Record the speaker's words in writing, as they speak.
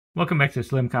Welcome back to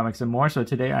Slim Comics and More. So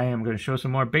today I am going to show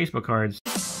some more baseball cards.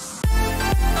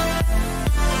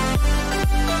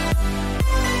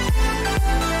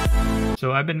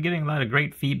 So I've been getting a lot of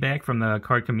great feedback from the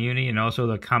card community and also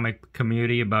the comic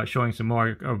community about showing some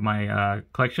more of my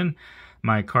collection,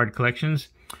 my card collections.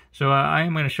 So I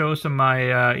am going to show some of my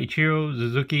Ichiro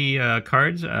Suzuki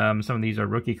cards. Some of these are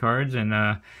rookie cards,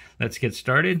 and let's get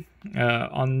started.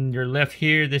 On your left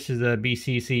here, this is the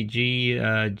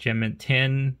BCCG Gem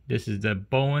 10. This is the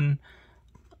Bowman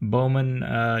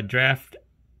Draft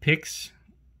Picks.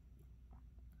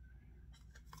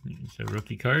 It's a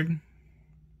rookie card.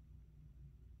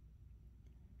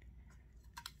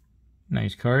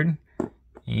 Nice card.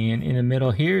 And in the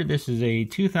middle here, this is a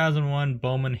 2001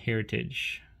 Bowman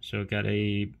Heritage. So got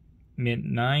a mint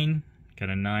 9, got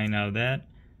a 9 out of that.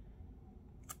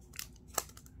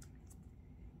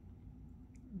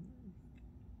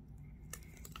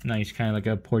 Nice, kind of like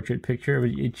a portrait picture of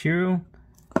Ichiro.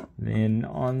 Then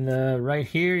on the right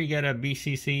here, you got a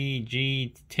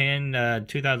BCCG 10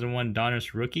 2001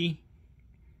 Donruss Rookie.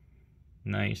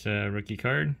 Nice rookie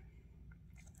card.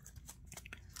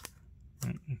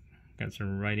 Got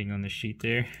some writing on the sheet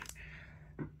there,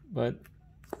 but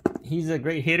he's a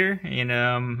great hitter,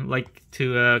 and like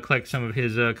to collect some of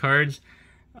his cards.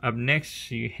 Up next,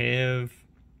 you have,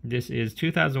 this is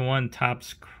 2001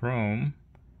 Topps Chrome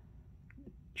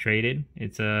traded.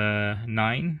 It's a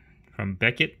 9 from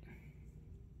Beckett.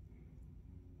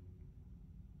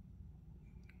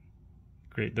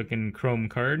 Great looking chrome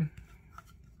card.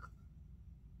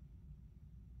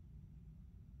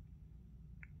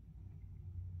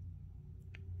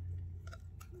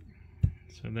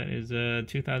 So that is a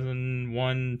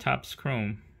 2001 Topps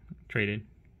Chrome traded.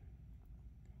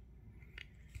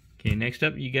 Okay, next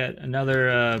up you got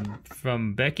another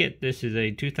from Beckett. This is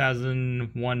a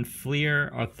 2001 Fleer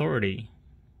Authority.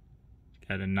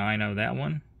 Got a 9 out of that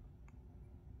one.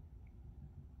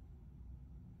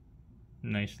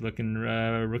 Nice looking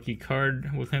rookie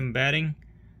card with him batting.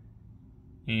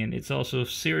 And it's also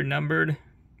serial numbered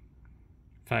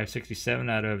 567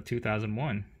 out of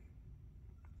 2001.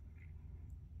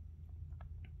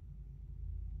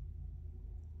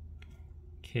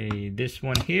 Okay, this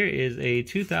one here is a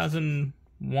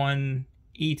 2001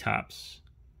 E-Topps,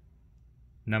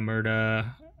 numbered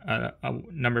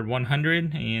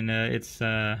 100, and it's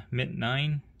mint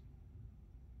 9.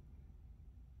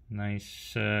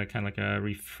 Nice, kind of like a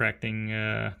refracting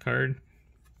card.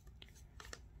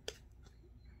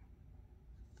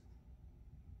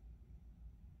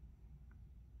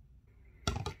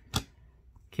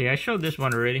 Okay, I showed this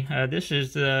one already. This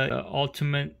is the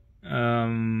Ultimate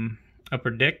Upper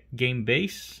Deck Game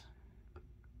Base.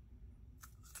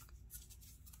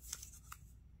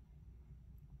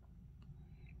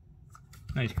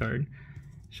 Nice card.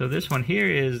 So this one here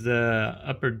is the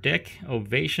Upper Deck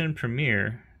Ovation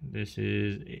Premier. This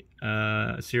is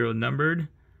serial numbered.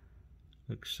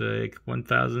 Looks like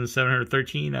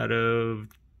 1,713 out of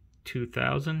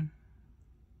 2,000.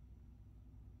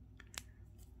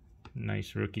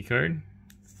 Nice rookie card.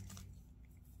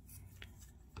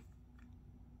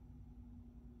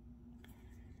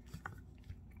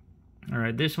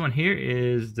 Alright, this one here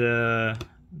is the,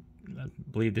 I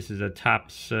believe this is a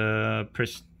Topps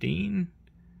Pristine.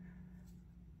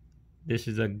 This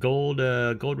is a gold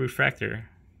refractor.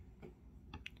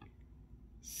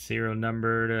 Serial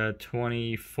numbered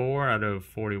 24 out of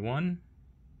 41.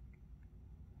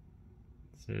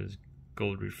 It says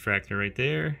gold refractor right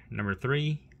there, number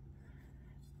 3.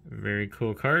 Very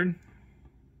cool card.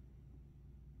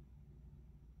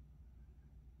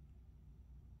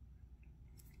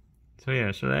 So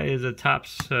yeah, so that is a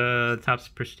Topps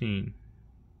Pristine.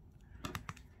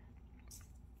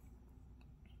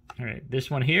 All right, this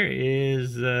one here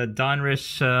is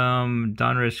Donruss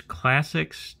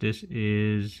Classics. This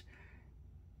is,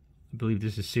 I believe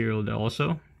this is serial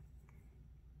also.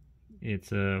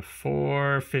 It's a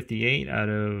 458 out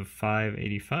of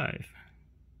 585.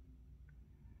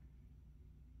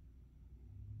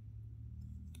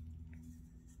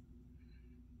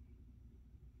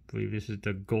 I believe this is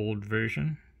the gold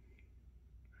version.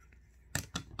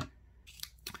 All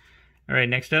right,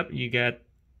 next up you got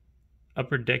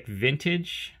Upper Deck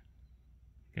Vintage.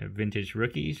 Got vintage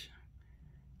rookies.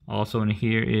 Also in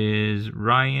here is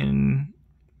Ryan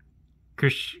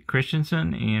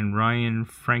Christensen and Ryan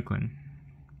Franklin.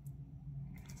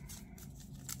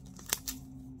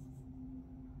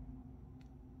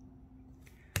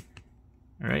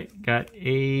 All right, got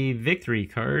a Victory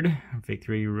card,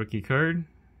 Victory rookie card.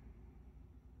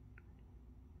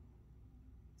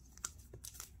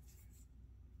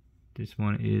 This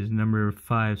one is number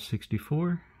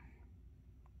 564.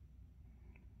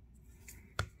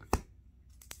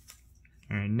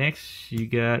 next you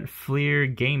got Fleer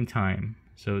Game Time.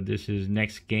 So this is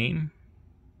next game.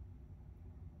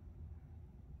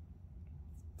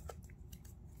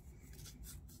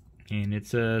 And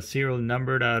it's serial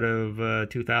numbered out of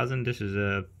 2000. This is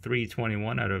a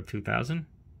 321 out of 2000.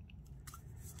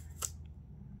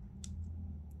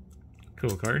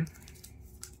 Cool card.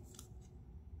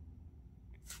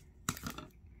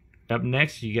 Up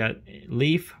next, you got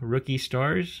Leaf Rookie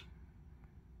Stars.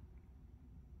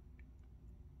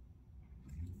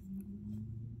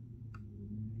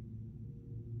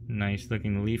 Nice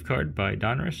looking Leaf card by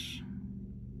Donruss.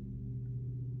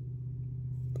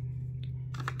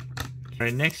 All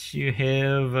right, next you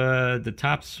have the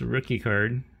Topps rookie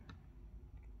card.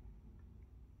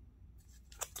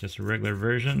 Just a regular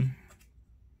version.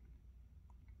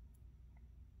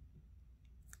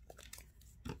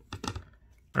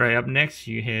 All right, up next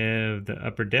you have the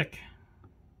Upper Deck.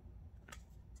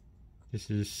 This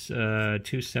is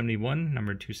 271,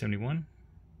 number 271.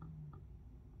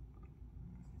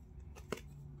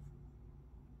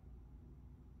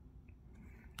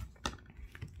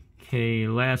 Okay,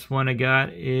 last one I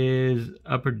got is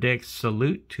Upper Deck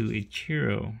Salute to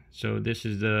Ichiro. So this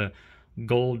is the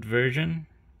gold version.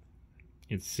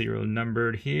 It's serial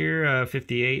numbered here,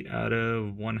 58 out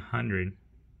of 100.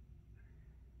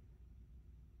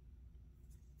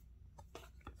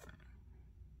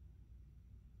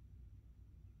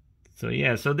 So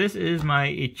yeah, so this is my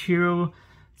Ichiro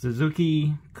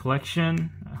Suzuki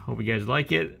collection. I hope you guys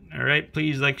like it. All right,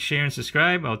 please like, share, and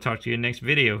subscribe. I'll talk to you in the next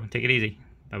video. Take it easy.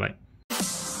 Bye-bye.